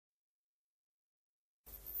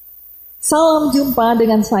Salam jumpa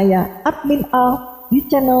dengan saya, Admin A, di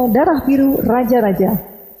channel Darah Biru Raja-Raja.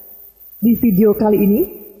 Di video kali ini,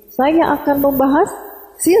 saya akan membahas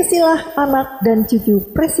silsilah anak dan cucu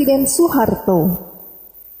Presiden Suharto.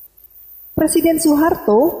 Presiden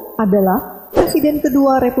Suharto adalah Presiden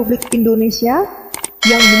kedua Republik Indonesia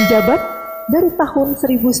yang menjabat dari tahun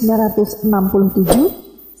 1967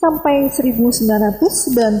 sampai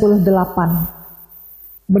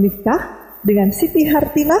 1998. Menikah dengan Siti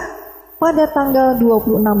Hartinah pada tanggal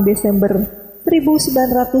 26 Desember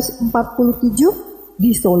 1947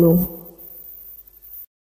 di Solo.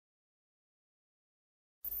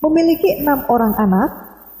 Memiliki 6 orang anak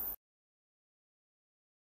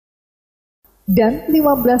dan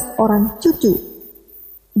 15 orang cucu,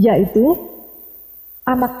 yaitu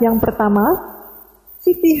anak yang pertama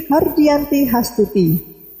Siti Hardiyanti Hastuti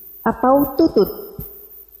atau Tutut,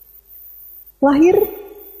 lahir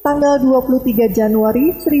tanggal 23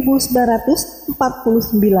 Januari 1949.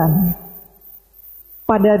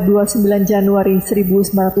 Pada 29 Januari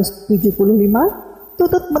 1975,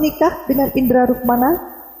 Tutut menikah dengan Indra Rukmana,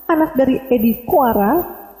 anak dari Edi Kowara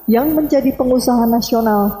yang menjadi pengusaha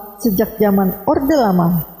nasional sejak zaman Orde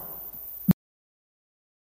Lama.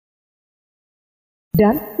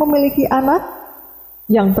 Dan memiliki anak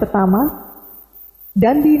yang pertama,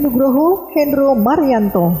 Danty Nugroho Hendro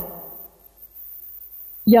Maryanto.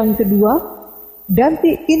 Yang kedua,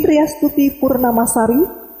 Danty Indriastuti Purnamasari.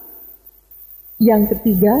 Yang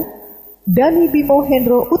ketiga, Bimo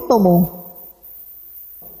Hendro Utomo.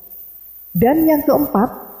 Dan yang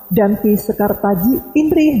keempat, Danty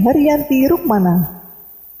Indra Rukmana Rukmana.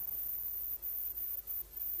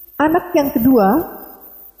 Anak yang kedua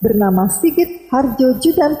bernama Sigit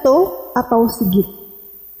Harjojudanto atau Sigit.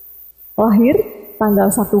 Lahir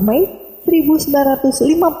tanggal 1 Mei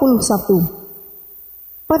 1951.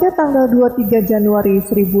 Pada tanggal 23 Januari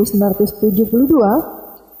 1972,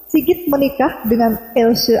 Sigit menikah dengan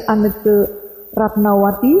Elsje Anneke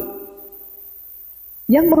Ratnawati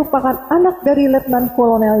yang merupakan anak dari Letnan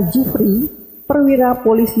Kolonel Djoefrie, perwira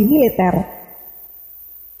polisi militer.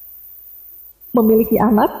 Memiliki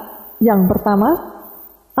anak yang pertama,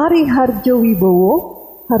 Ari Harjowibowo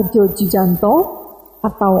Harjojujanto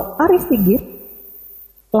atau Ari Sigit,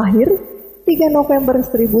 lahir 3 November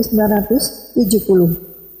 1970.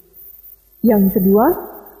 Yang kedua,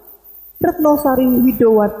 Retnosari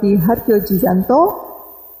Widowati Harjojujanto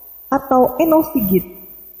atau Enno Sigit,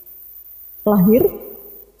 lahir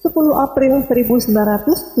 10 April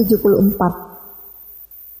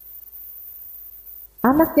 1974.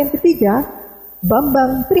 Anak yang ketiga,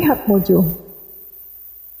 Bambang Trihatmojo,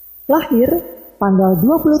 lahir tanggal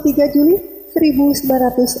 23 Juli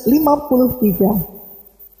 1953.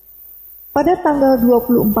 Pada tanggal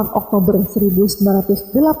 24 Oktober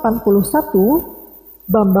 1981,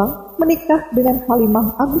 Bambang menikah dengan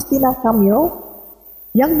Halimah Agustina Kamil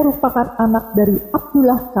yang merupakan anak dari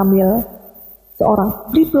Abdullah Kamil, seorang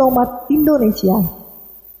diplomat Indonesia.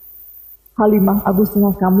 Halimah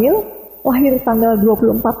Agustina Kamil lahir tanggal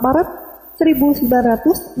 24 Maret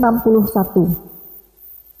 1961.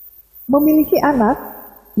 Memiliki anak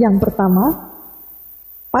yang pertama,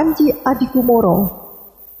 Panji Adikumoro.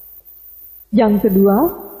 Yang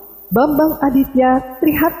kedua, Bambang Aditya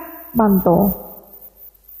Trihatmanto.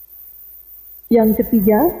 Yang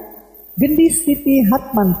ketiga, Gendis Siti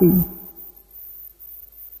Hatmanti.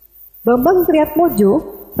 Bambang Trihatmojo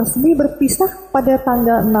resmi berpisah pada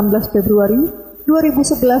tanggal 16 Februari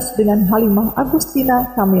 2011 dengan Halimah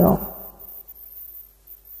Agustina Kamil.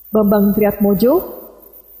 Bambang Trihatmojo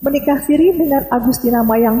menikah siri dengan Agustina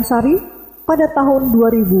Mayangsari pada tahun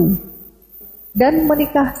 2000. Dan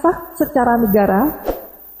menikah sah secara negara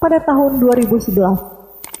pada tahun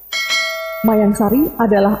 2011. Mayangsari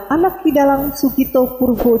adalah anak Hidalang Sukito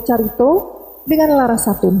Purwo Carito dengan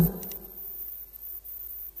Larasatun.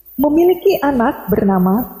 Memiliki anak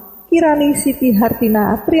bernama Kirani Siti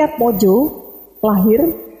Hartinah Trihatmojo, lahir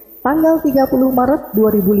tanggal 30 Maret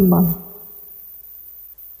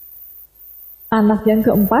 2005. Anak yang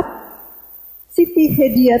keempat, Siti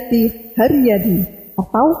Hardiyanti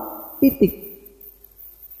atau Titik,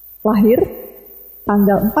 lahir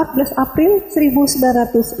tanggal 14 April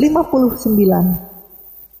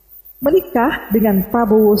 1959. Menikah dengan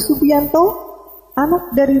Prabowo Subianto,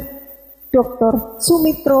 anak dari Dr.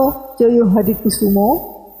 Sumitro Joyo Hadikusumo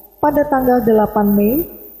pada tanggal 8 Mei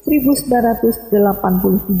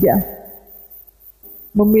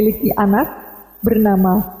 1983. Memiliki anak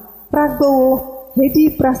bernama Prabowo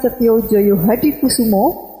Edi Prasetyo Joyo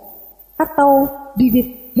Hadikusumo atau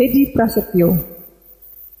Didit Edi Prasetyo,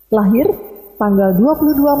 lahir tanggal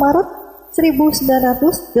 22 Maret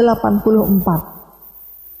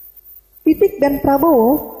 1984. Titik dan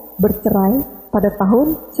Prabowo bercerai pada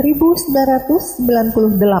tahun 1998.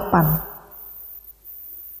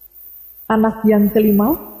 Anak yang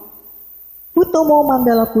kelima, Utomo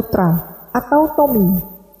Mandala Putra atau Tommy.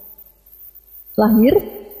 Lahir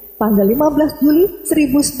tanggal 15 Juli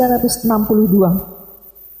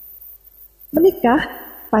 1962. Menikah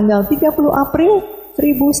tanggal 30 April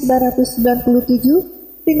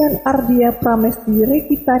 1997 dengan Ardia Pramesti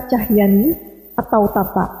Rekita Cahyani atau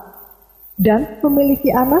Tata, dan memiliki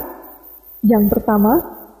anak yang pertama,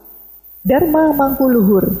 Dharma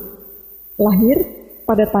Mangkuluhur, lahir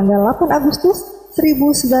pada tanggal 8 Agustus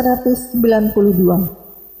 1992.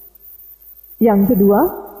 Yang kedua,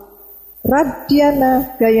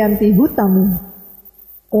 Radiana Gayanti Hutami,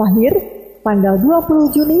 lahir tanggal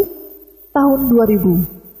 20 Juni tahun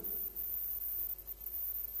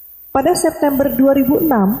 2000. Pada September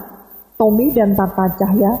 2006, Tommy dan Tata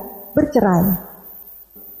Cahya bercerai.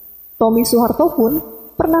 Tommy Soeharto pun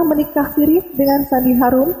pernah menikah siri dengan Sandi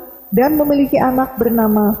Harun dan memiliki anak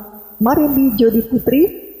bernama Marimbi Jodi Putri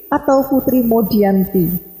atau Putri Modianti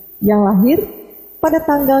yang lahir pada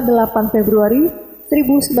tanggal 8 Februari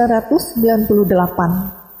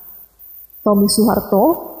 1998. Tommy Soeharto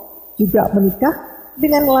juga menikah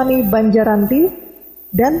dengan Lani Banjaranti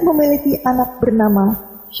dan memiliki anak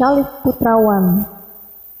bernama Syalif Putrawan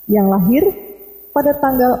yang lahir pada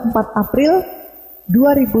tanggal 4 April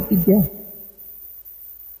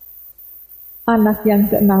 2003. Anak yang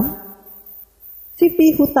keenam,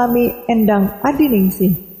 Siti Hutami Endang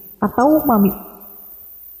Adiningsih atau Mami,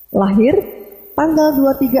 lahir tanggal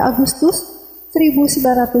 23 Agustus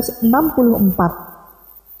 1964.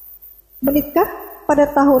 Menikah pada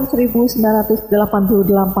tahun 1988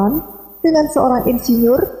 dengan seorang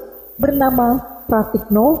insinyur bernama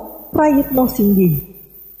Pratikno Prayitno Singgih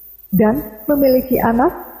dan memiliki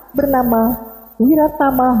anak bernama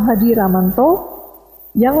Wiratama Hadiramanto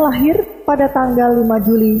yang lahir pada tanggal 5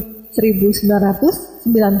 Juli 1990.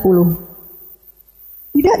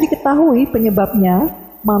 Tidak diketahui penyebabnya,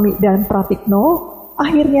 Mami dan Pratikno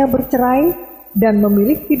akhirnya bercerai dan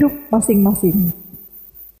memilih hidup masing-masing.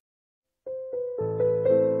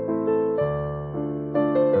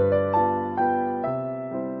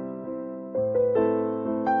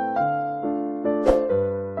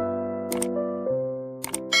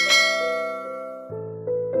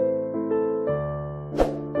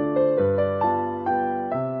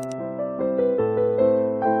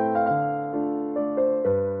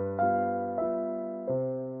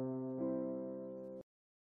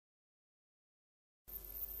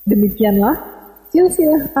 Demikianlah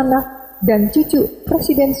silsilah anak dan cucu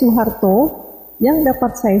Presiden Soeharto yang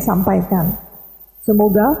dapat saya sampaikan.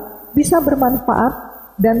 Semoga bisa bermanfaat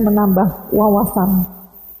dan menambah wawasan.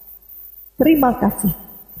 Terima kasih.